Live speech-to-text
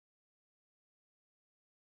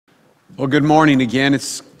Well, good morning again.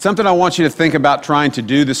 It's something I want you to think about trying to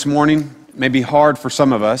do this morning. It may be hard for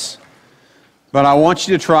some of us, but I want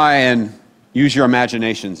you to try and use your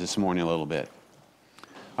imaginations this morning a little bit.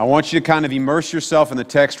 I want you to kind of immerse yourself in the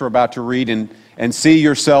text we're about to read and see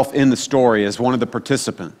yourself in the story as one of the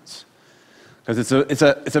participants. Because it's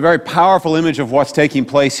a very powerful image of what's taking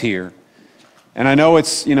place here. And I know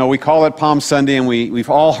we call it Palm Sunday, and we've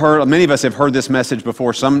all heard, many of us have heard this message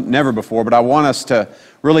before, some never before, but I want us to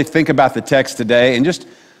really think about the text today. And just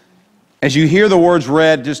as you hear the words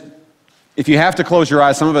read, just if you have to close your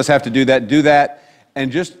eyes, some of us have to do that, and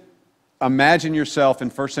just imagine yourself in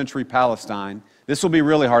first century Palestine. This will be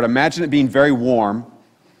really hard. Imagine it being very warm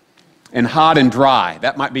and hot and dry.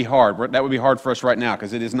 That might be hard. That would be hard for us right now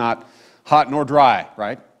because it is not hot nor dry,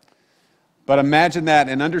 right? But imagine that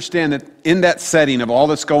and understand that in that setting of all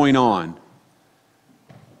that's going on,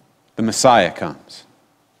 the Messiah comes.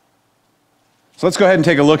 So let's go ahead and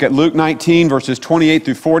take a look at Luke 19, verses 28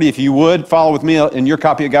 through 40. If you would, follow with me in your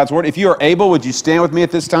copy of God's Word. If you are able, would you stand with me at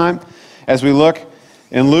this time as we look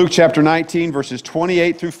in Luke chapter 19, verses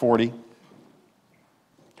 28 through 40.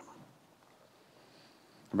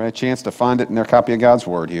 Everybody a chance to find it in their copy of God's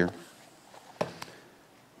Word here.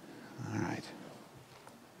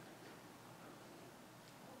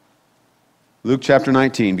 Luke chapter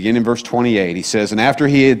 19, beginning in verse 28, he says, "And after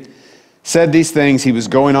he had said these things, he was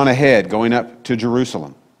going on ahead, going up to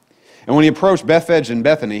Jerusalem. And when he approached Bethphage and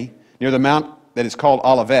Bethany, near the mount that is called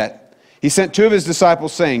Olivet, he sent two of his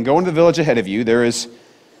disciples, saying, 'Go into the village ahead of you.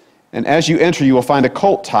 And as you enter, you will find a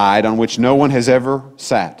colt tied on which no one has ever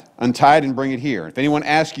sat. Untie it and bring it here. If anyone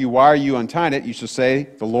asks you, why are you untying it, you shall say,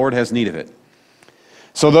 the Lord has need of it.'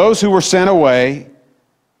 So those who were sent away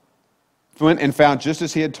went and found just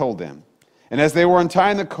as he had told them. And as they were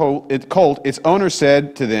untying the colt, its owner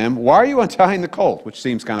said to them, 'Why are you untying the colt?'" Which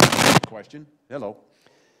seems kind of a question. Hello.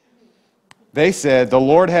 They said, "The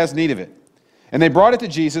Lord has need of it." And they brought it to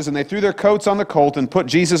Jesus, and they threw their coats on the colt and put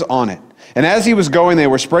Jesus on it. And as he was going, they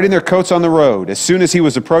were spreading their coats on the road. As soon as he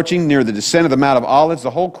was approaching near the descent of the Mount of Olives,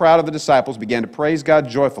 the whole crowd of the disciples began to praise God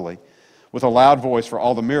joyfully with a loud voice for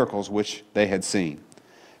all the miracles which they had seen,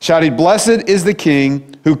 shouting, "Blessed is the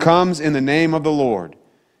King who comes in the name of the Lord.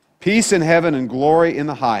 Peace in heaven and glory in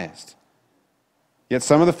the highest." Yet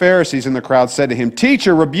some of the Pharisees in the crowd said to him,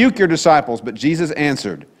 "Teacher, rebuke your disciples." But Jesus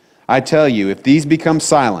answered, "I tell you, if these become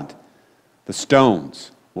silent, the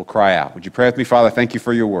stones will cry out." Would you pray with me? Father, thank you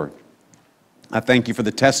for your word. I thank you for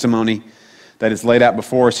the testimony that is laid out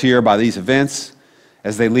before us here by these events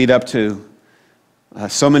as they lead up to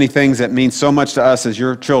so many things that mean so much to us as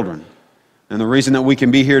your children. And the reason that we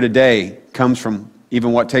can be here today comes from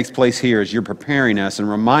even what takes place here as you're preparing us and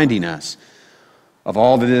reminding us of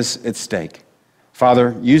all that is at stake.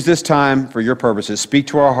 Father, use this time for your purposes. Speak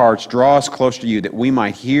to our hearts. Draw us close to you that we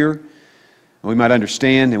might hear, and we might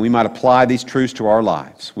understand, and we might apply these truths to our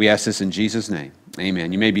lives. We ask this in Jesus' name.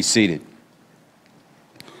 Amen. You may be seated.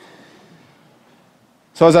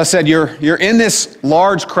 So as I said, you're in this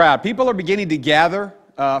large crowd. People are beginning to gather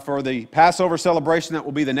for the Passover celebration that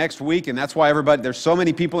will be the next week, and that's why there's so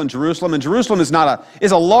many people in Jerusalem. And Jerusalem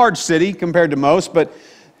is a large city compared to most, but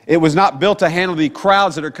it was not built to handle the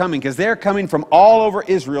crowds that are coming, because they're coming from all over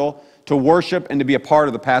Israel to worship and to be a part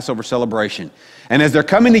of the Passover celebration. And as they're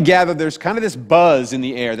coming together, there's kind of this buzz in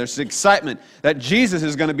the air. There's excitement that Jesus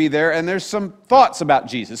is going to be there, and there's some thoughts about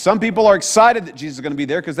Jesus. Some people are excited that Jesus is going to be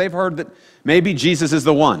there because they've heard that maybe Jesus is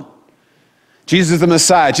the one. Jesus is the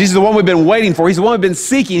Messiah. Jesus is the one we've been waiting for. He's the one we've been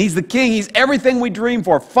seeking. He's the King. He's everything we dream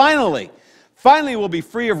for. Finally we'll be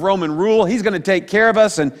free of Roman rule. He's going to take care of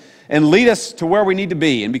us and lead us to where we need to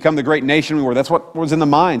be and become the great nation we were. That's what was in the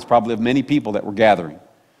minds probably of many people that were gathering.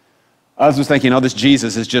 Others was thinking, this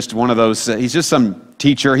Jesus is just one of those, he's just some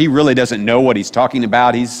teacher. He really doesn't know what he's talking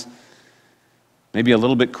about. He's maybe a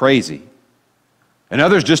little bit crazy. And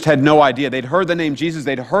others just had no idea. They'd heard the name Jesus.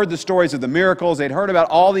 They'd heard the stories of the miracles. They'd heard about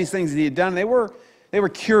all these things that he had done. They were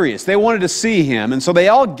curious. They wanted to see him. And so they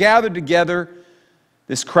all gathered together,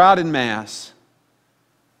 this crowd in mass.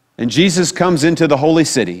 And Jesus comes into the holy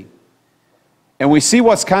city. And we see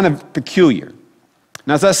what's kind of peculiar.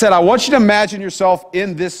 Now, as I said, I want you to imagine yourself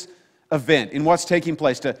in this event, in what's taking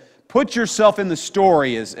place, to put yourself in the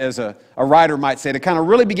story, as a writer might say, to kind of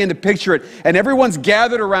really begin to picture it. And everyone's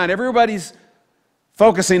gathered around. Everybody's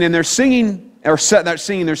focusing, and they're saying,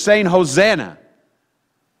 Hosanna.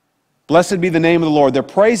 Blessed be the name of the Lord. They're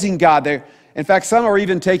praising God. In fact, some are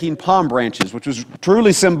even taking palm branches, which was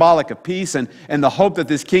truly symbolic of peace and the hope that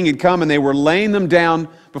this king had come, and they were laying them down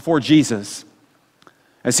before Jesus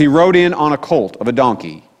as he rode in on a colt of a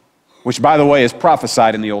donkey, which, by the way, is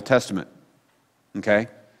prophesied in the Old Testament. Okay?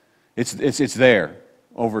 It's there.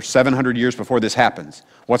 over 700 years before this happens.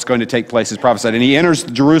 What's going to take place is prophesied. And he enters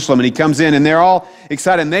Jerusalem and he comes in and they're all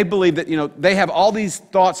excited. And they believe that, they have all these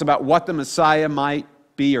thoughts about what the Messiah might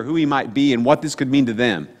be or who he might be and what this could mean to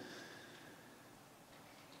them.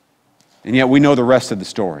 And yet we know the rest of the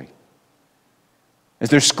story. As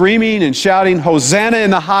they're screaming and shouting, Hosanna in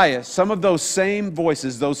the highest, some of those same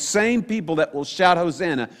voices, those same people that will shout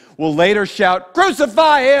Hosanna, will later shout,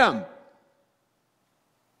 crucify him!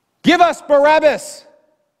 Give us Barabbas!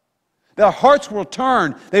 Their hearts will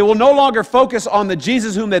turn. They will no longer focus on the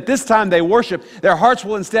Jesus whom at this time they worship. Their hearts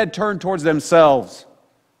will instead turn towards themselves.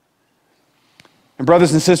 And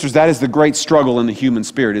brothers and sisters, that is the great struggle in the human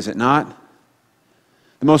spirit, is it not?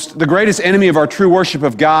 The greatest enemy of our true worship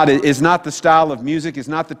of God is not the style of music, is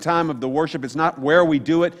not the time of the worship, it's not where we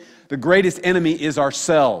do it. The greatest enemy is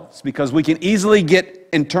ourselves, because we can easily get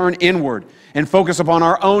and turn inward and focus upon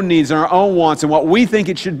our own needs and our own wants and what we think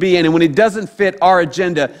it should be. And when it doesn't fit our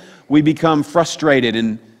agenda, we become frustrated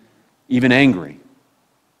and even angry.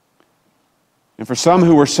 And for some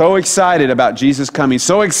who were so excited about Jesus coming,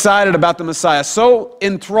 so excited about the Messiah, so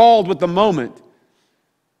enthralled with the moment,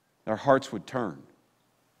 their hearts would turn.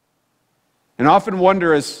 And often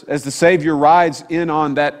wonder as the Savior rides in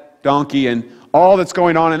on that donkey and all that's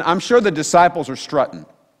going on, and I'm sure the disciples are strutting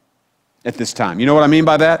at this time. You know what I mean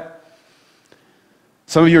by that?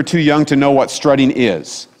 Some of you are too young to know what strutting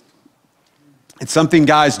is. It's something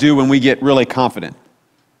guys do when we get really confident.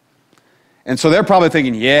 And so they're probably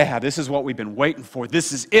thinking, yeah, this is what we've been waiting for.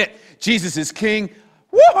 This is it. Jesus is king.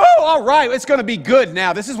 Woohoo! All right, it's going to be good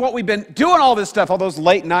now. This is what we've been doing, all this stuff, all those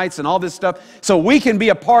late nights and all this stuff, so we can be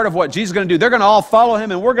a part of what Jesus is going to do. They're going to all follow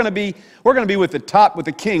him, and we're going to be with the top, with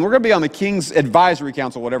the king. We're going to be on the king's advisory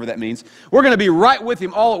council, whatever that means. We're going to be right with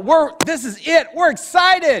him. This is it. We're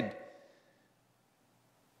excited.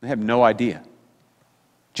 They have no idea.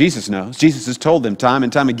 Jesus knows. Jesus has told them time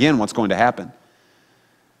and time again what's going to happen.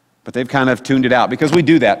 But they've kind of tuned it out, because we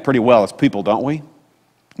do that pretty well as people, don't we?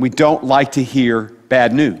 We don't like to hear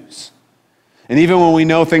bad news. And even when we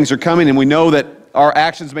know things are coming and we know that our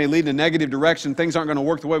actions may lead in a negative direction, things aren't going to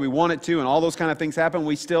work the way we want it to, and all those kind of things happen,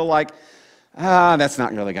 we still that's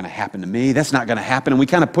not really going to happen to me. That's not going to happen. And we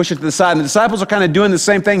kind of push it to the side. And the disciples are kind of doing the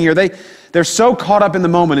same thing here. They're so caught up in the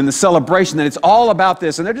moment, in the celebration, that it's all about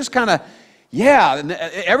this. And they're just kind of,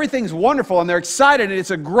 everything's wonderful, and they're excited, and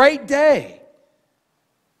it's a great day.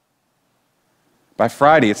 By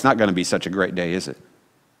Friday, it's not going to be such a great day, is it?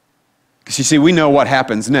 Because you see, we know what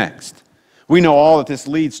happens next. We know all that this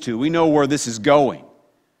leads to. We know where this is going.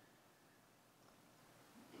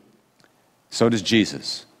 So does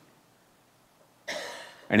Jesus.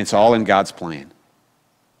 And it's all in God's plan.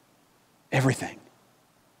 Everything.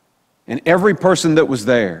 And every person that was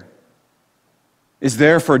there is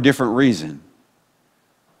there for a different reason.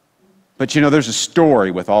 But there's a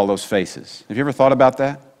story with all those faces. Have you ever thought about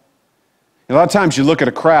that? A lot of times you look at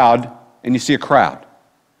a crowd and you see a crowd.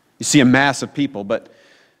 You see a mass of people, but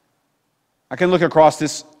I can look across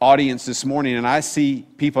this audience this morning and I see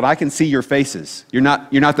people, and I can see your faces. You're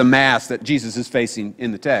not the mass that Jesus is facing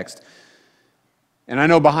in the text. And I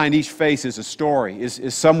know behind each face is a story,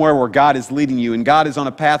 is somewhere where God is leading you, and God is on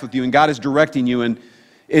a path with you, and God is directing you, and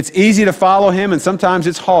it's easy to follow him, and sometimes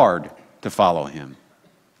it's hard to follow him.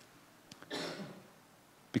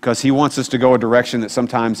 Because he wants us to go a direction that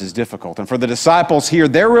sometimes is difficult. And for the disciples here,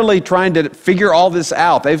 they're really trying to figure all this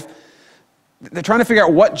out. They're trying to figure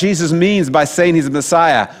out what Jesus means by saying he's the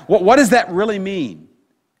Messiah. What does that really mean? You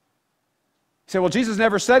say, well, Jesus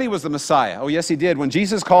never said he was the Messiah. Oh, yes, he did. When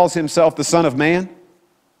Jesus calls himself the Son of Man,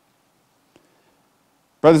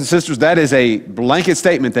 brothers and sisters, that is a blanket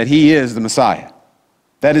statement that he is the Messiah.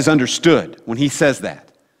 That is understood when he says that.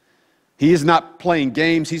 He is not playing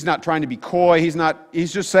games. He's not trying to be coy.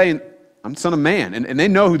 He's just saying, I'm the Son of Man. And they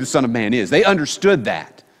know who the Son of Man is. They understood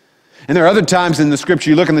that. And there are other times in the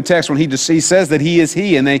scripture, you look in the text when he says that he is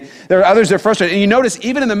he. And there are others that are frustrated. And you notice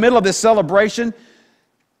even in the middle of this celebration,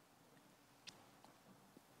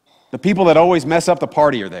 the people that always mess up the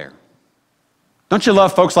party are there. Don't you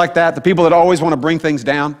love folks like that? The people that always want to bring things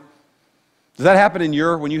down? Does that happen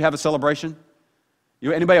when you have a celebration?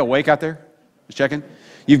 Anybody awake out there? Just checking.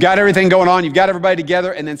 You've got everything going on, you've got everybody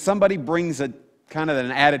together, and then somebody brings a kind of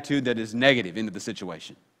an attitude that is negative into the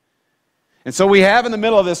situation. And so we have in the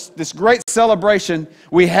middle of this great celebration,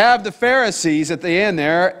 we have the Pharisees at the end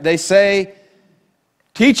there. They say,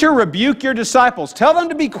 teacher, rebuke your disciples. Tell them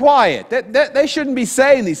to be quiet. They shouldn't be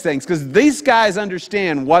saying these things, because these guys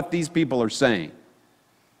understand what these people are saying.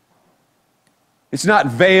 It's not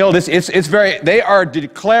veiled. They are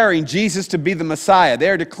declaring Jesus to be the Messiah. They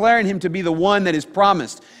are declaring him to be the one that is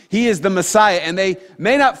promised. He is the Messiah, and they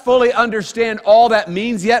may not fully understand all that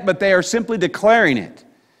means yet, but they are simply declaring it.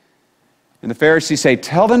 And the Pharisees say,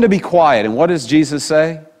 tell them to be quiet. And what does Jesus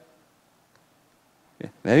say?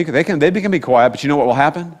 They can be quiet, but you know what will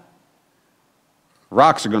happen?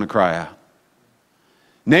 Rocks are going to cry out.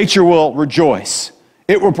 Nature will rejoice.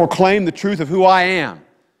 It will proclaim the truth of who I am.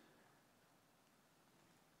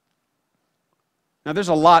 Now, there's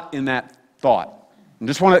a lot in that thought. I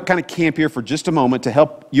just want to kind of camp here for just a moment to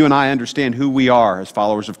help you and I understand who we are as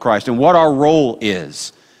followers of Christ and what our role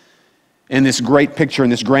is in this great picture, in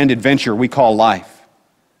this grand adventure we call life.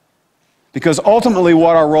 Because ultimately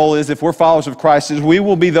what our role is, if we're followers of Christ, is we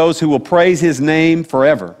will be those who will praise His name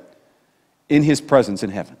forever in His presence in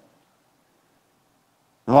heaven.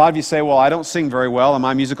 And a lot of you say, well, I don't sing very well and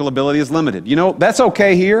my musical ability is limited. You know, that's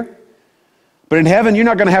okay here, but in heaven you're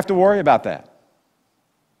not going to have to worry about that.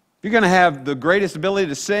 You're going to have the greatest ability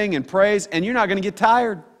to sing and praise, and you're not going to get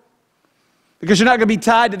tired. Because you're not going to be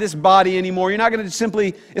tied to this body anymore. You're not going to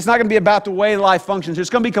simply, it's not going to be about the way life functions.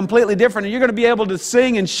 It's going to be completely different, and you're going to be able to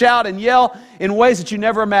sing and shout and yell in ways that you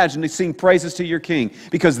never imagined, to sing praises to your King.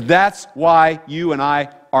 Because that's why you and I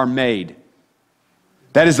are made.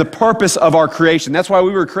 That is the purpose of our creation. That's why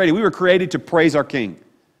we were created. We were created to praise our King.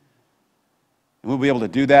 And we'll be able to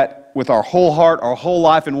do that with our whole heart, our whole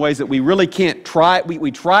life, in ways that we really can't try. We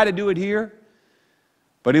try to do it here,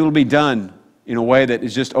 but it will be done in a way that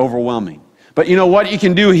is just overwhelming. But you know what you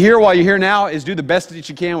can do here while you're here now is do the best that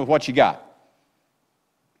you can with what you got.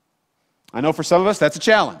 I know for some of us that's a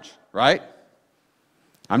challenge, right?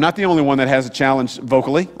 I'm not the only one that has a challenge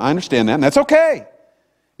vocally. I understand that, and that's okay.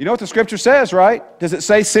 You know what the Scripture says, right? Does it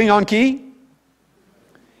say sing on key?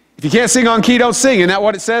 If you can't sing on key, don't sing. Isn't that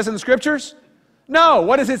what it says in the Scriptures? No.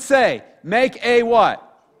 What does it say? Make a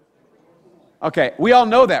what? Okay, we all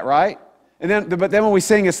know that, right? But then when we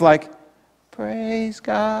sing, it's like, praise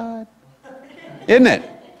God. Isn't it?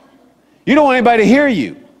 You don't want anybody to hear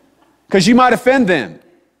you because you might offend them.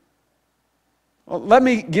 Well, let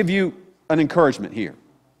me give you an encouragement here.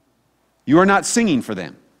 You are not singing for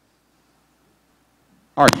them,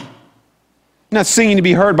 are you? You're not singing to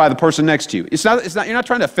be heard by the person next to you. You're not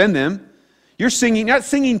trying to offend them. You're not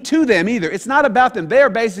singing to them either. It's not about them. They are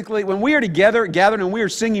basically, when we are together, gathered, and we are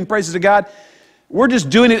singing praises to God, we're just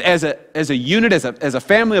doing it as a unit, as a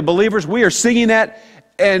family of believers. We are singing that,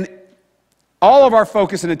 and all of our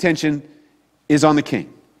focus and attention is on the King.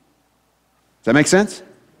 Does that make sense?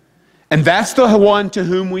 And that's the one to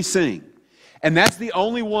whom we sing. And that's the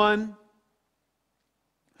only one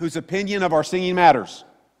whose opinion of our singing matters.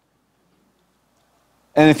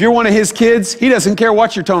 And if you're one of His kids, He doesn't care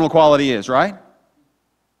what your tonal quality is, right?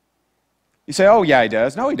 You say, oh yeah, He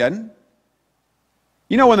does. No, He doesn't.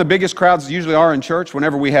 You know when the biggest crowds usually are in church?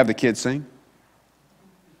 Whenever we have the kids sing.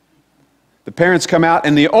 The parents come out.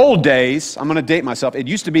 In the old days, I'm going to date myself, it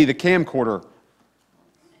used to be the camcorder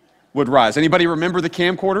would rise. Anybody remember the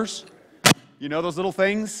camcorders? You know those little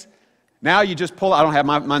things? Now you just pull, I don't have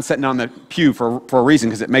mine sitting on the pew for a reason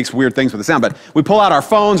because it makes weird things with the sound, but we pull out our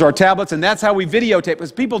phones or our tablets, and that's how we videotape,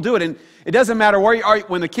 because people do it, and it doesn't matter where you are.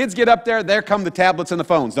 When the kids get up there come the tablets and the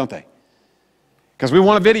phones, don't they? Because we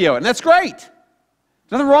want to video it, and that's great. There's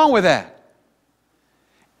nothing wrong with that.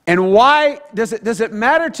 And why does it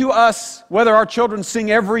matter to us whether our children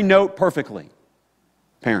sing every note perfectly?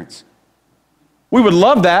 Parents. We would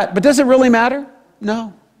love that, but does it really matter?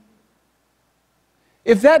 No.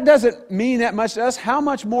 If that doesn't mean that much to us, how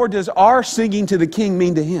much more does our singing to the King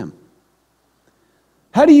mean to Him?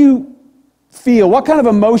 How do you feel? What kind of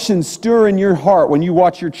emotions stir in your heart when you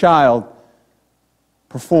watch your child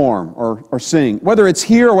perform or sing? Whether it's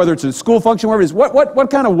here or whether it's a school function, wherever it is, what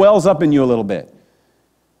kind of wells up in you a little bit?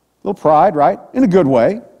 A little pride, right? In a good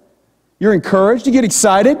way. You're encouraged. You get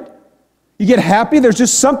excited. You get happy. There's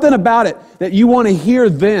just something about it that you want to hear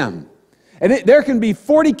them. And there can be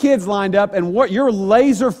 40 kids lined up, and you're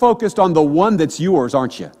laser focused on the one that's yours,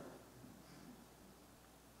 aren't you?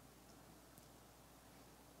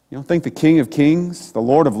 You don't think the King of Kings, the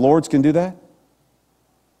Lord of Lords can do that?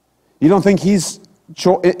 You don't think He's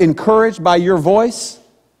encouraged by your voice?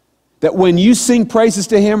 That when you sing praises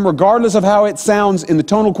to Him, regardless of how it sounds in the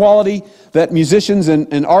tonal quality that musicians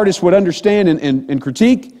and artists would understand and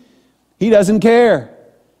critique, He doesn't care.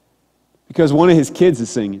 Because one of His kids is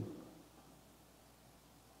singing.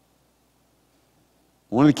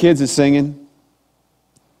 One of the kids is singing.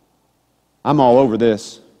 I'm all over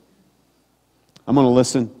this. I'm going to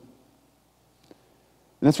listen. And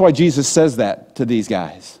that's why Jesus says that to these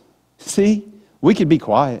guys. See, we could be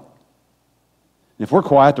quiet. And if we're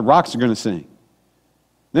quiet, the rocks are going to sing.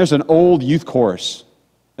 There's an old youth chorus.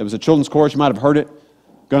 It was a children's chorus. You might have heard it.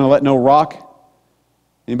 Gonna let no rock.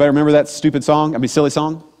 Anybody remember that stupid song? I mean, silly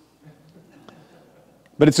song?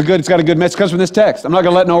 But it's got a good message. It comes from this text. I'm not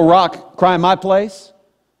going to let no rock cry in my place.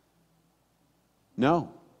 No.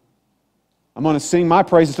 I'm going to sing my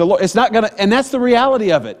praises to the Lord. It's not going to, and that's the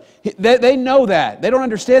reality of it. They know that. They don't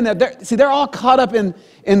understand that. They're all caught up in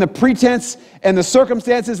the pretense and the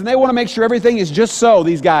circumstances, and they want to make sure everything is just so,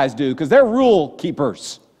 these guys do, because they're rule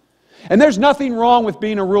keepers. And there's nothing wrong with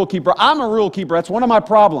being a rule keeper. I'm a rule keeper. That's one of my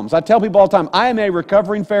problems. I tell people all the time, I am a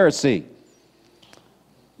recovering Pharisee.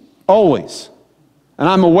 Always. And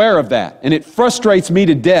I'm aware of that. And it frustrates me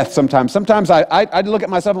to death sometimes. Sometimes I look at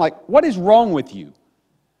myself and I'm like, what is wrong with you?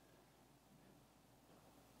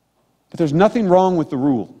 But there's nothing wrong with the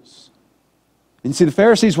rules. And you see, the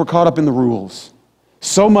Pharisees were caught up in the rules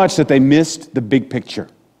so much that they missed the big picture.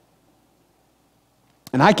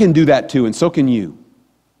 And I can do that too, and so can you.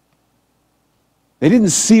 They didn't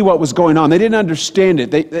see what was going on. They didn't understand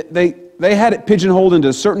it. They had it pigeonholed into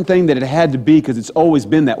a certain thing that it had to be because it's always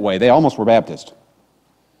been that way. They almost were Baptist.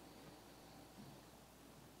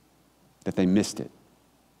 That they missed it.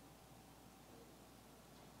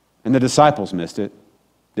 And the disciples missed it,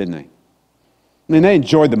 didn't they? I mean, they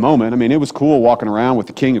enjoyed the moment. I mean, it was cool walking around with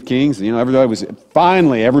the King of Kings. You know,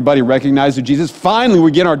 everybody recognized who Jesus. Finally,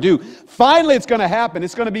 we get our due. Finally, it's going to happen.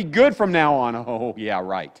 It's going to be good from now on. Oh, yeah,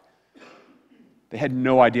 right. They had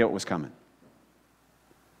no idea what was coming.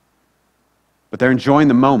 But they're enjoying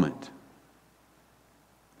the moment.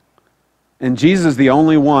 And Jesus is the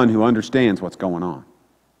only one who understands what's going on.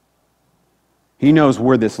 He knows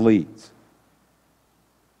where this leads.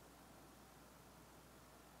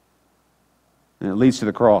 And it leads to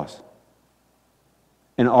the cross.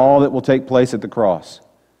 And all that will take place at the cross.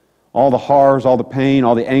 All the horrors, all the pain,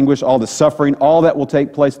 all the anguish, all the suffering, all that will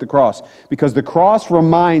take place at the cross. Because the cross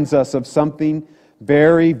reminds us of something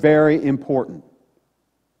very, very important.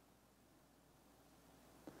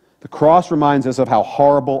 The cross reminds us of how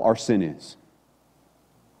horrible our sin is.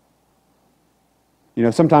 You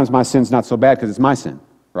know, sometimes my sin's not so bad because it's my sin,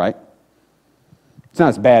 right? It's not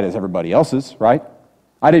as bad as everybody else's, right?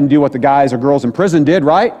 I didn't do what the guys or girls in prison did,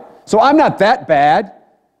 right? So I'm not that bad.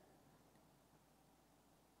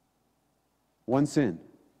 One sin.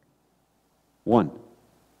 One.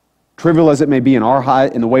 Trivial as it may be in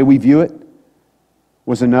the way we view it,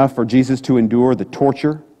 was enough for Jesus to endure the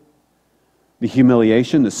torture, the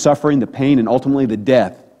humiliation, the suffering, the pain, and ultimately the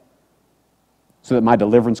death so that my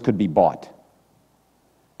deliverance could be bought.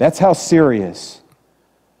 That's how serious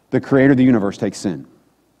the Creator of the universe takes sin.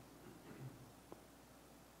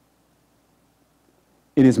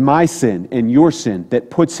 It is my sin and your sin that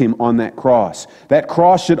puts him on that cross. That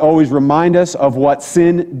cross should always remind us of what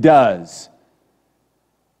sin does.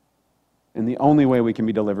 And the only way we can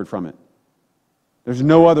be delivered from it. There's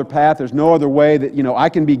no other path, there's no other way that, I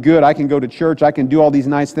can be good, I can go to church, I can do all these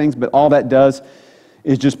nice things, but all that does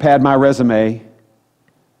is just pad my resume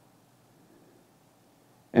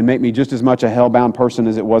and make me just as much a hell-bound person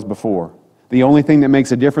as it was before. The only thing that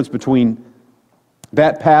makes a difference between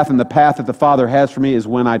that path and the path that the Father has for me is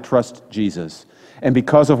when I trust Jesus. And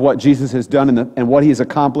because of what Jesus has done and what He has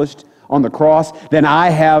accomplished on the cross, then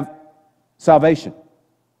I have salvation.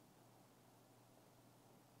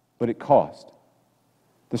 But it cost.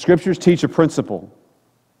 The Scriptures teach a principle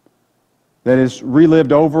that is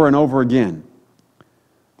relived over and over again.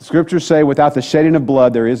 The Scriptures say, without the shedding of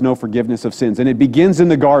blood, there is no forgiveness of sins. And it begins in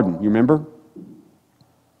the garden, you remember?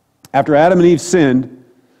 After Adam and Eve sinned,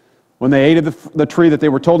 when they ate of the tree that they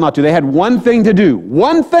were told not to, they had one thing to do.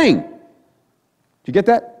 One thing! Did you get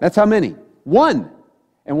that? That's how many. One!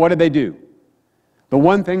 And what did they do? The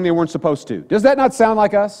one thing they weren't supposed to. Does that not sound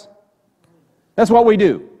like us? That's what we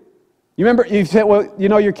do. You remember, you said, well,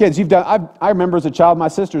 your kids, I remember as a child, my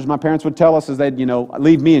sisters, my parents would tell us as they'd,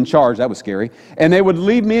 leave me in charge. That was scary. And they would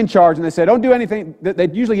leave me in charge and they said, don't do anything.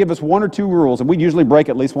 They'd usually give us one or two rules, and we'd usually break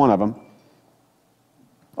at least one of them.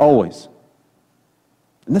 Always.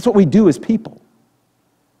 And that's what we do as people.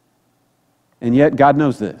 And yet, God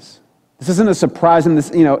knows this. This isn't a surprise.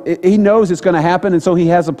 He knows it's going to happen, and so He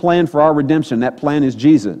has a plan for our redemption. That plan is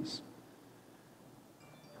Jesus.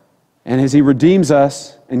 And as He redeems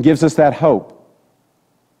us and gives us that hope,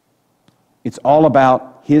 it's all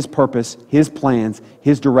about His purpose, His plans,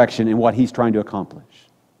 His direction, and what He's trying to accomplish.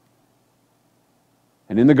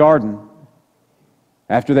 And in the garden,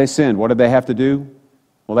 after they sinned, what did they have to do?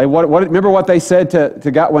 Well, remember what they said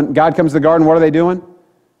to God when God comes to the garden? What are they doing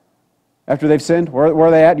after they've sinned? Where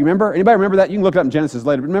are they at? You remember? Anybody remember that? You can look it up in Genesis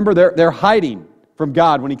later. Remember, they're hiding from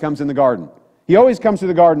God when He comes in the garden. He always comes to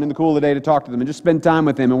the garden in the cool of the day to talk to them and just spend time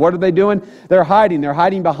with Him. And what are they doing? They're hiding. They're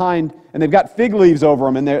hiding behind, and they've got fig leaves over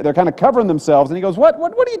them, and they're kind of covering themselves. And He goes, What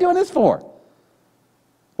are you doing this for?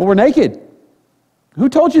 Well, we're naked. Who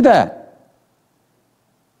told you that?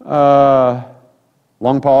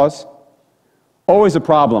 Long pause. Always a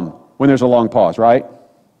problem when there's a long pause, right?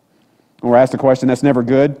 When we're asked a question that's never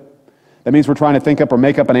good. That means we're trying to think up or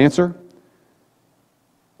make up an answer.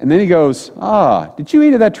 And then he goes, did you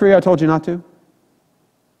eat of that tree I told you not to?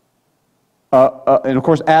 And of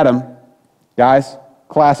course, Adam, guys,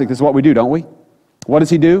 classic, this is what we do, don't we? What does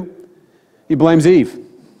he do? He blames Eve.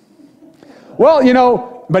 Well,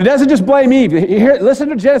 but he doesn't just blame Eve. Here, listen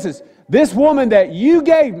to Genesis. This woman that you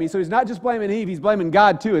gave me, so he's not just blaming Eve, he's blaming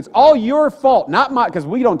God too. It's all your fault, not mine, because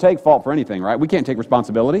we don't take fault for anything, right? We can't take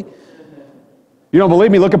responsibility. You don't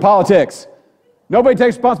believe me? Look at politics. Nobody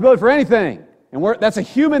takes responsibility for anything. And that's a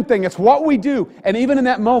human thing. It's what we do. And even in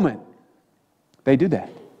that moment, they do that.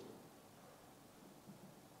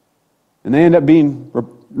 And they end up being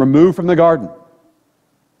removed from the garden.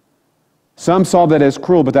 Some saw that as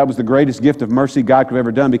cruel, but that was the greatest gift of mercy God could have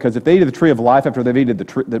ever done, because if they eat of the tree of life after they've eaten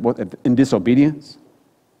in disobedience, do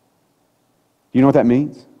you know what that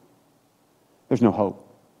means? There's no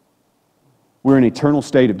hope. We're in an eternal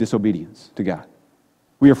state of disobedience to God.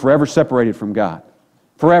 We are forever separated from God.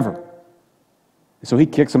 Forever. So he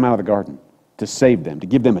kicks them out of the garden to save them, to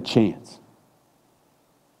give them a chance.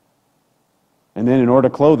 And then in order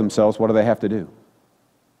to clothe themselves, what do they have to do?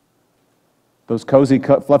 Those cozy,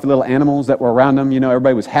 fluffy little animals that were around them,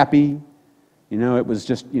 everybody was happy. It was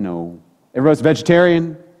just, everybody's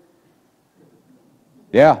vegetarian.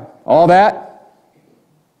 Yeah, all that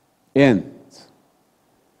ends.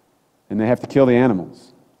 And they have to kill the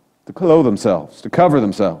animals to clothe themselves, to cover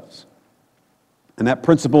themselves. And that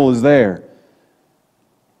principle is there.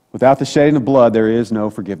 Without the shedding of blood, there is no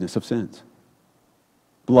forgiveness of sins.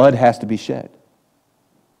 Blood has to be shed.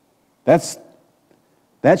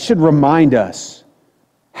 That should remind us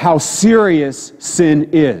how serious sin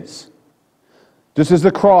is. Just as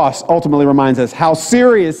the cross ultimately reminds us how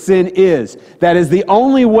serious sin is. That is the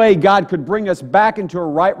only way God could bring us back into a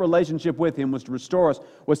right relationship with Him, was to restore us,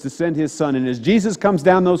 was to send His Son. And as Jesus comes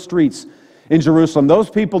down those streets in Jerusalem, those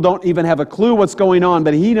people don't even have a clue what's going on,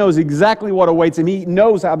 but He knows exactly what awaits Him. He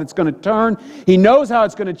knows how it's going to turn. He knows how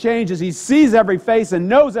it's going to change. As He sees every face and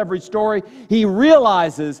knows every story, He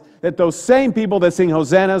realizes that those same people that sing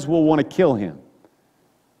Hosannas will want to kill Him.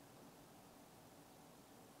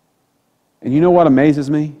 And you know what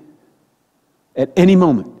amazes me? At any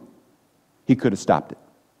moment, He could have stopped it.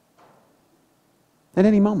 At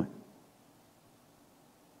any moment.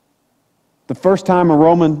 The first time a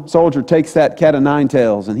Roman soldier takes that cat of nine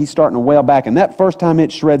tails and he's starting to wail back, and that first time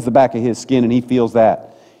it shreds the back of his skin and he feels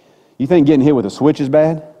that. You think getting hit with a switch is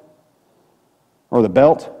bad? Or the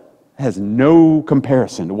belt? It has no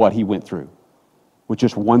comparison to what he went through with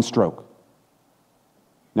just one stroke.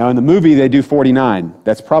 Now in the movie they do 49.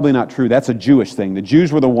 That's probably not true. That's a Jewish thing. The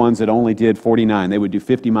Jews were the ones that only did 49. They would do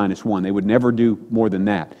 50 minus 1. They would never do more than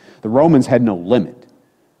that. The Romans had no limit.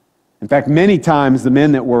 In fact, many times the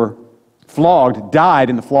men that were flogged died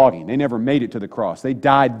in the flogging. They never made it to the cross. They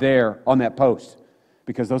died there on that post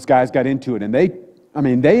because those guys got into it. And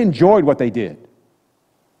they enjoyed what they did.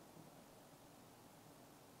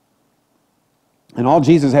 And all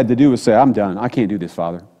Jesus had to do was say, I'm done. I can't do this,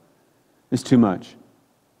 Father. It's too much.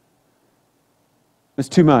 It's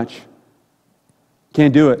too much.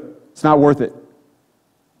 Can't do it. It's not worth it.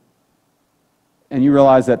 And you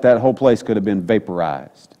realize that that whole place could have been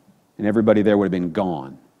vaporized and everybody there would have been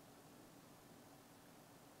gone.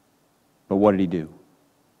 But what did He do?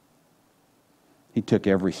 He took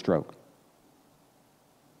every stroke.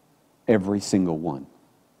 Every single one.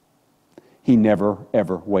 He never,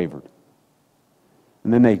 ever wavered.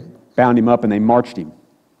 And then they bound Him up and they marched Him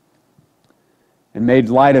and made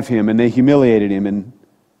light of Him, and they humiliated Him, and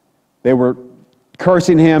they were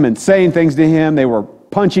cursing Him and saying things to Him. They were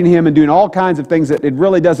punching Him and doing all kinds of things that it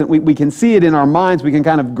really doesn't, we can see it in our minds. We can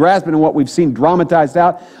kind of grasp it in what we've seen dramatized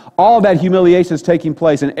out. All that humiliation is taking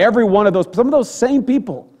place, and every one of those, some of those same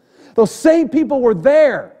people were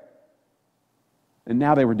there. And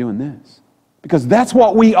now they were doing this. Because that's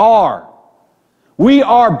what we are. We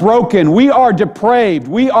are broken. We are depraved.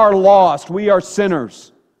 We are lost. We are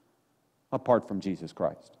sinners apart from Jesus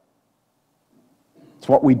Christ. It's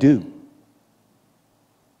what we do.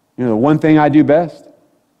 The one thing I do best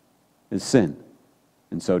is sin,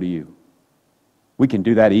 and so do you. We can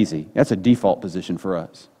do that easy. That's a default position for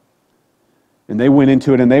us. And they went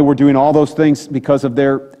into it, and they were doing all those things because of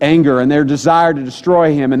their anger and their desire to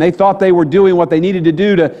destroy Him. And they thought they were doing what they needed to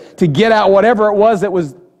do to get out whatever it was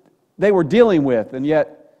that they were dealing with. And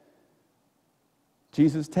yet,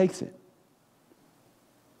 Jesus takes it.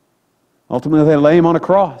 Ultimately, they lay Him on a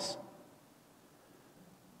cross.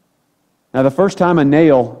 Now, the first time a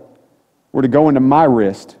nail were to go into my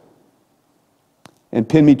wrist and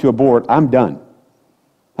pin me to a board, I'm done.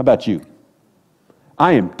 How about you?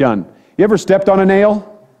 I am done. You ever stepped on a nail?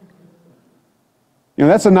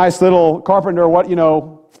 That's a nice little carpenter,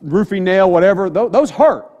 roofing nail, whatever. Those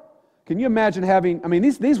hurt. Can you imagine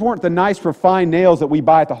these weren't the nice refined nails that we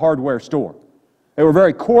buy at the hardware store. They were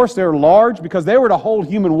very coarse, they were large, because they were to hold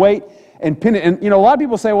human weight and pin it. And a lot of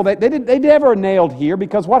people say, well, they never nailed here,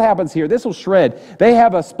 because what happens here? This will shred. They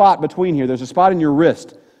have a spot between here. There's a spot in your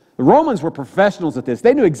wrist. The Romans were professionals at this.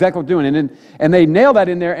 They knew exactly what they were doing. And they nailed that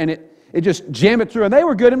in there, and it just jammed it through. And they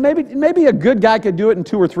were good, and maybe a good guy could do it in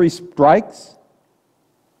 2 or 3 strikes.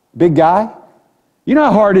 Big guy. You know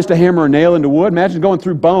how hard it is to hammer a nail into wood? Imagine going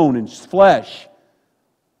through bone and flesh.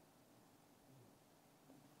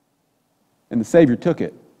 And the Savior took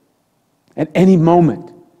it. At any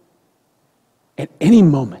moment,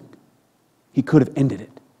 He could have ended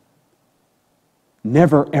it.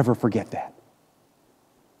 Never, ever forget that.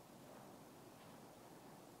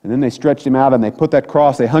 And then they stretched Him out and they put that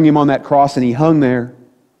cross, they hung Him on that cross, and He hung there.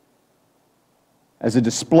 As a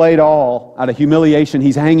displayed all out of humiliation,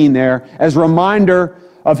 He's hanging there. As a reminder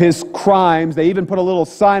of His crimes, they even put a little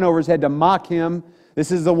sign over His head to mock Him.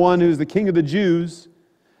 This is the one who's the King of the Jews.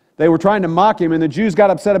 They were trying to mock Him, and the Jews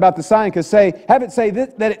got upset about the sign because have it say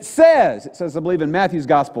that it says, I believe in Matthew's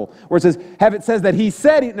gospel, where it says, have it says that He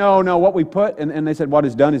said, no, what we put, and they said, what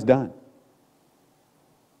is done is done.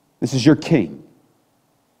 This is your King.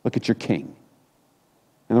 Look at your King.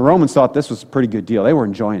 And the Romans thought this was a pretty good deal. They were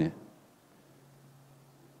enjoying it.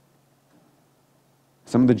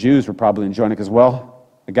 Some of the Jews were probably enjoying it because, well,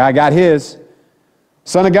 the guy got his.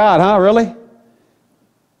 Son of God, huh? Really?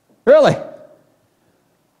 Really?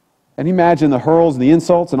 And imagine the hurls and the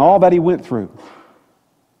insults and all that He went through.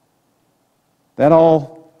 That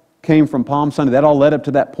all came from Palm Sunday. That all led up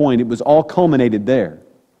to that point. It was all culminated there.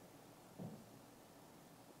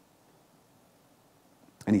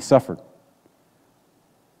 And He suffered.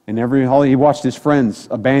 And He watched His friends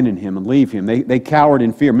abandon Him and leave Him. They cowered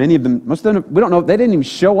in fear. Many of them, most of them, we don't know, they didn't even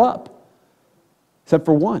show up. Except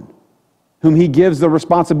for one, whom He gives the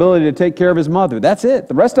responsibility to take care of his mother. That's it.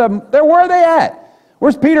 The rest of them, where are they at?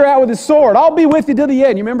 Where's Peter at with his sword? I'll be with you to the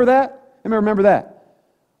end. You remember that? Remember that?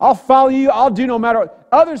 I'll follow you. I'll do no matter what.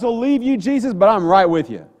 Others will leave you, Jesus, but I'm right with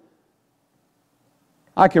you.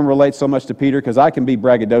 I can relate so much to Peter because I can be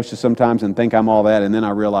braggadocious sometimes and think I'm all that, and then I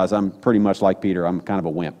realize I'm pretty much like Peter. I'm kind of a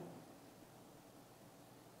wimp.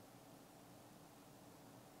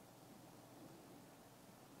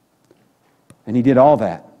 And He did all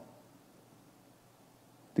that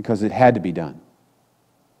because it had to be done.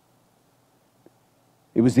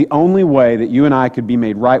 It was the only way that you and I could be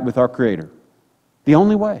made right with our Creator. The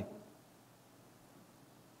only way.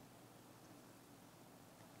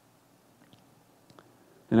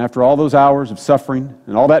 And after all those hours of suffering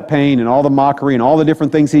and all that pain and all the mockery and all the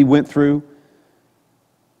different things He went through,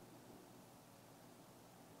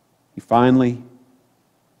 He finally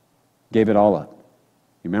gave it all up.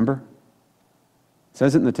 You remember? It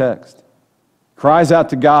says it in the text. Cries out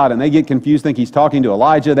to God, and they get confused, think He's talking to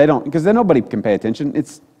Elijah. They don't, because then nobody can pay attention.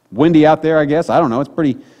 It's windy out there, I guess. I don't know. It's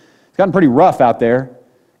gotten pretty rough out there.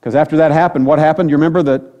 Because after that happened, what happened? You remember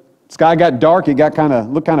the sky got dark. It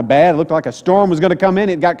looked kind of bad. It looked like a storm was going to come in.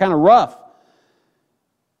 It got kind of rough.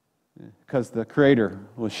 Because the Creator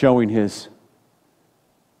was showing His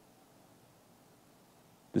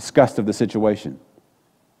disgust of the situation.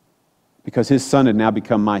 Because His Son had now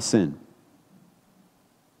become my sin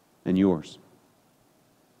and yours.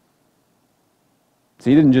 So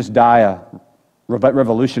He didn't just die a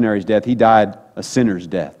revolutionary's death. He died a sinner's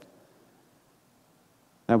death.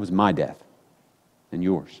 That was my death and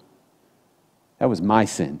yours. That was my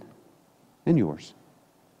sin and yours.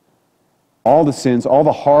 All the sins, all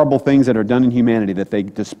the horrible things that are done in humanity that they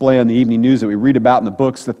display on the evening news that we read about in the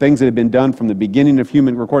books, the things that have been done from the beginning of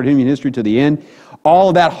recorded human history to the end, all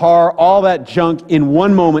of that horror, all that junk in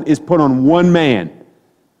one moment is put on one man.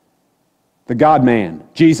 The God-man,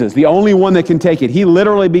 Jesus, the only one that can take it. He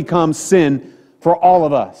literally becomes sin for all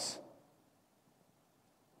of us.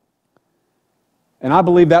 And I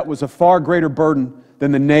believe that was a far greater burden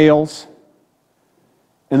than the nails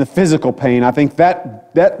and the physical pain. I think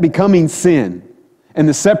that becoming sin and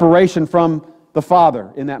the separation from the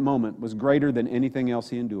Father in that moment was greater than anything else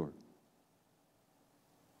He endured.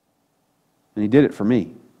 And He did it for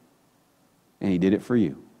me. And He did it for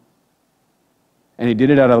you. And He did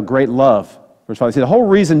it out of great love. See, the whole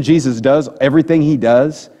reason Jesus does everything He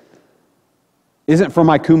does isn't for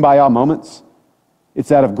my kumbaya moments. It's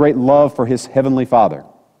out of great love for His heavenly Father,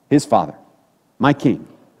 His Father, my King.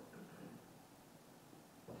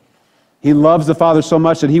 He loves the Father so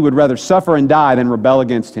much that he would rather suffer and die than rebel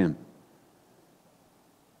against him.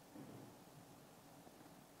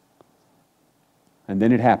 And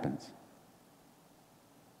then it happens.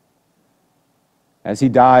 As he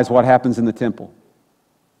dies, what happens in the temple?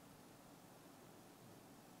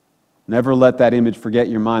 Never let that image forget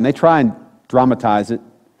your mind. They try and dramatize it,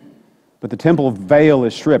 but the temple veil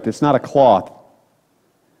is stripped. It's not a cloth.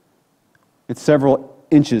 It's several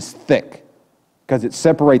inches thick because it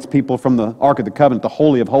separates people from the Ark of the Covenant, the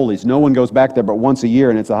Holy of Holies. No one goes back there but once a year,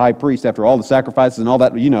 and it's the high priest after all the sacrifices and all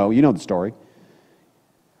that. You know the story.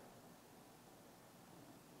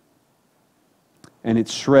 And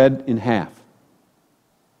it's shred in half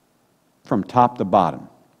from top to bottom.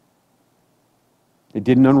 It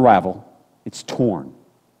didn't unravel. It's torn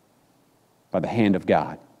by the hand of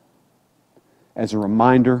God. As a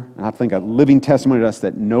reminder, and I think a living testimony to us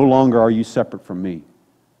that no longer are you separate from me.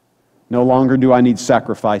 No longer do I need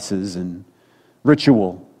sacrifices and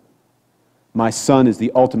ritual. My Son is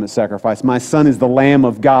the ultimate sacrifice. My Son is the Lamb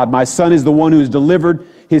of God. My Son is the one who has delivered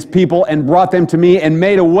His people and brought them to me and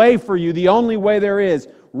made a way for you, the only way there is,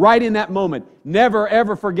 right in that moment. Never,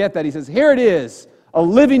 ever forget that. He says, here it is, a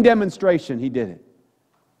living demonstration. He did it.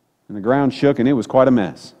 And the ground shook, and it was quite a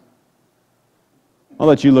mess. I'll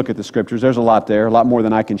let you look at the Scriptures. There's a lot there, a lot more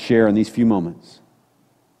than I can share in these few moments.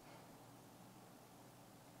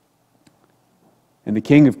 And the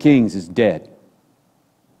King of Kings is dead.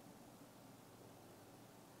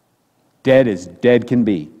 Dead as dead can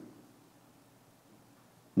be.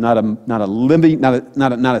 Not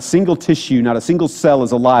a single tissue, not a single cell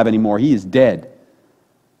is alive anymore. He is dead.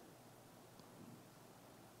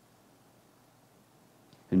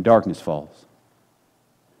 And darkness falls.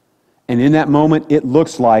 And in that moment, it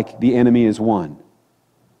looks like the enemy is won.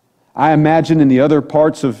 I imagine in the other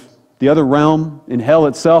parts of the other realm, in hell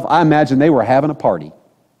itself, I imagine they were having a party.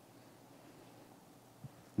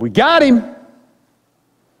 We got him.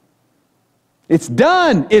 It's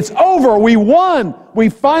done. It's over. We won. We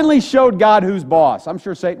finally showed God who's boss. I'm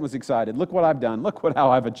sure Satan was excited. Look what I've done. Look how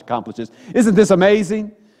I've accomplished this. Isn't this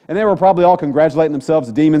amazing? And they were probably all congratulating themselves,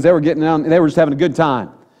 the demons. They were getting down, they were just having a good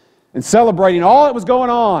time and celebrating all that was going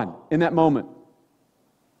on in that moment.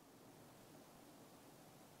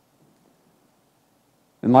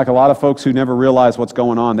 And like a lot of folks who never realize what's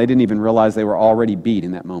going on, they didn't even realize they were already beat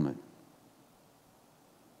in that moment.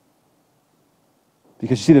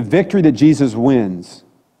 Because you see, the victory that Jesus wins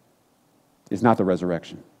is not the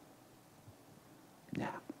resurrection. Yeah.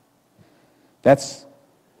 That's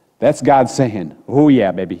God saying, oh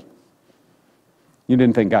yeah, baby. You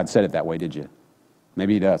didn't think God said it that way, did you?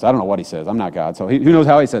 Maybe He does. I don't know what He says. I'm not God, so who knows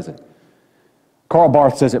how He says it. Karl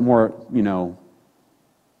Barth says it more,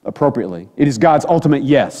 appropriately. It is God's ultimate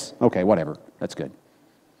yes. Okay, whatever. That's good.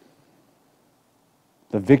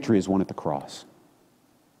 The victory is won at the cross.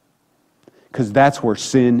 Because that's where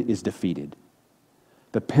sin is defeated.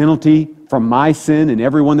 The penalty from my sin and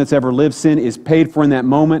everyone that's ever lived sin is paid for in that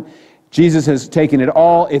moment. Jesus has taken it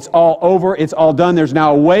all. It's all over. It's all done. There's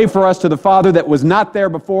now a way for us to the Father that was not there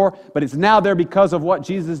before, but it's now there because of what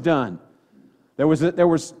Jesus has done. There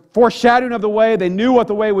was foreshadowing of the way. They knew what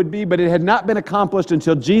the way would be, but it had not been accomplished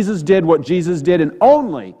until Jesus did what Jesus did, and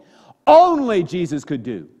only Jesus could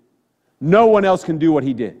do. No one else can do what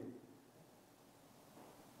He did.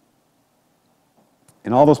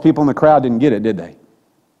 And all those people in the crowd didn't get it, did they?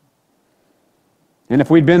 And if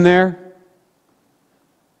we'd been there,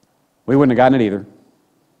 we wouldn't have gotten it either.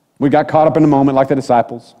 We got caught up in the moment like the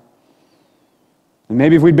disciples. And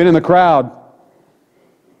maybe if we'd been in the crowd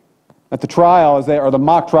at the trial, or the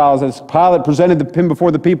mock trials, as Pilate presented Him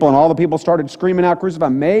before the people and all the people started screaming out, crucify,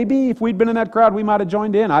 maybe if we'd been in that crowd, we might have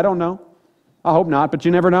joined in. I don't know. I hope not, but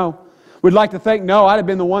you never know. We'd like to think, no, I'd have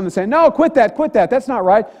been the one that said, no, quit that, that's not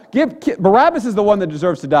right. Barabbas is the one that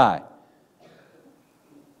deserves to die.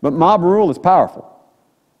 But mob rule is powerful.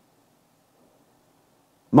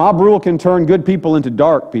 Mob rule can turn good people into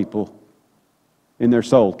dark people in their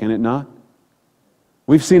soul, can it not?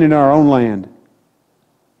 We've seen it in our own land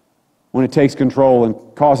when it takes control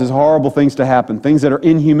and causes horrible things to happen, things that are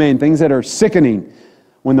inhumane, things that are sickening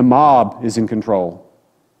when the mob is in control.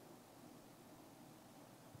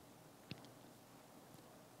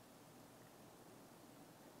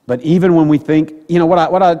 But even when we think,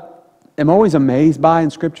 what I am always amazed by in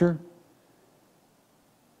Scripture,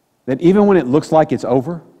 that even when it looks like it's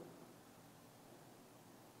over,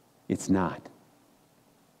 it's not.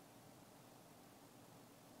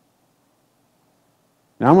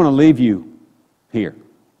 Now I'm going to leave you here.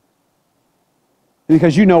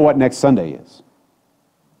 Because you know what next Sunday is.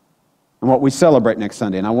 And what we celebrate next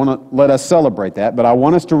Sunday. And I want to let us celebrate that, but I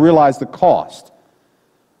want us to realize the cost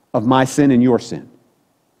of my sin and your sin.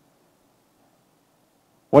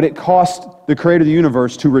 What it cost the Creator of the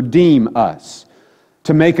universe to redeem us,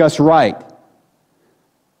 to make us right.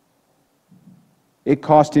 It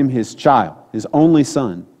cost Him His child, His only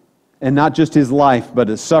Son, and not just His life, but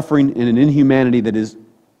a suffering and an inhumanity that is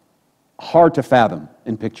hard to fathom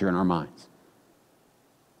and picture in our minds.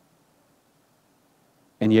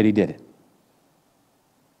 And yet He did it.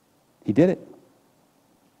 He did it.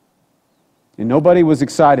 And nobody was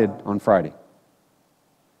excited on Friday.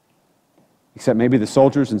 Except maybe the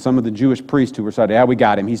soldiers and some of the Jewish priests who were excited. Yeah, we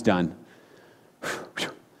got him. He's done.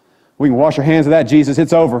 We can wash our hands of that, Jesus.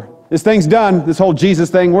 It's over. This thing's done. This whole Jesus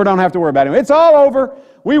thing, we don't have to worry about it. It's all over.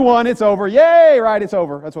 We won. It's over. Yay, right, it's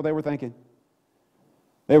over. That's what they were thinking.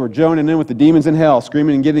 They were joining in with the demons in hell,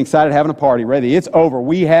 screaming and getting excited, having a party. Ready, it's over.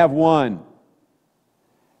 We have won.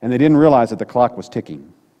 And they didn't realize that the clock was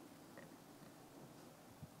ticking.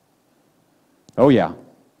 Oh yeah,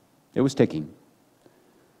 it was ticking.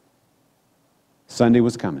 Sunday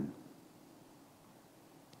was coming.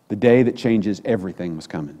 The day that changes everything was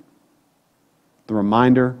coming. The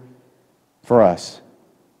reminder for us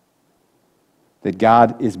that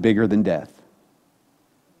God is bigger than death.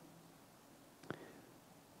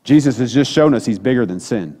 Jesus has just shown us He's bigger than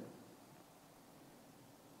sin.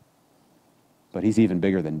 But He's even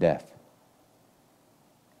bigger than death.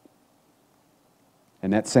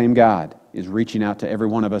 And that same God is reaching out to every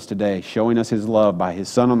one of us today, showing us His love by His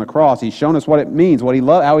Son on the cross. He's shown us what it means, how He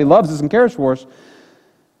loves us and cares for us.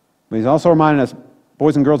 But He's also reminding us,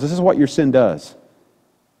 boys and girls, this is what your sin does.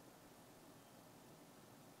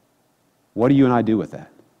 What do you and I do with that?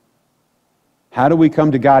 How do we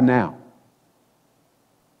come to God now?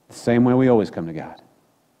 The same way we always come to God.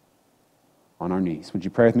 On our knees. Would you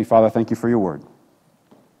pray with me? Father, I thank You for Your word.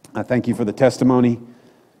 I thank You for the testimony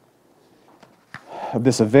of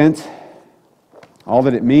this event, all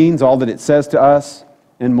that it means, all that it says to us,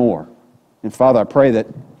 and more. And Father, I pray that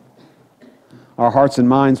our hearts and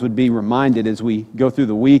minds would be reminded as we go through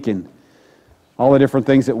the week and all the different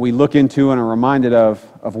things that we look into and are reminded of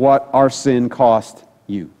what our sin cost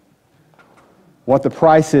You. What the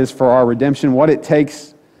price is for our redemption, what it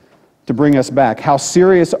takes to bring us back, how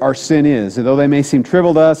serious our sin is. Though they may seem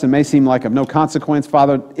trivial to us and may seem like of no consequence,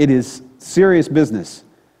 Father, it is serious business.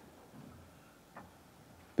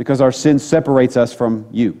 Because our sin separates us from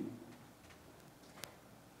You.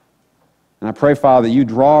 And I pray, Father, that You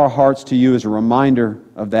draw our hearts to You as a reminder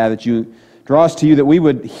of that You draw us to You, that we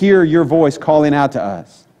would hear Your voice calling out to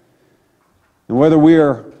us. And whether we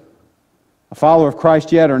are a follower of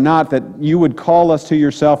Christ yet or not, that You would call us to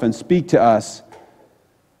Yourself and speak to us.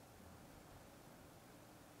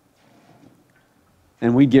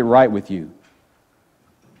 And we'd get right with You.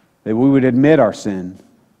 That we would admit our sin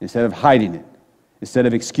instead of hiding it. Instead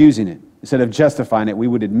of excusing it, instead of justifying it, we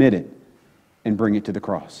would admit it and bring it to the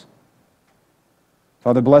cross.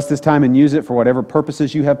 Father, bless this time and use it for whatever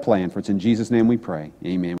purposes You have planned. For it's in Jesus' name we pray.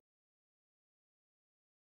 Amen.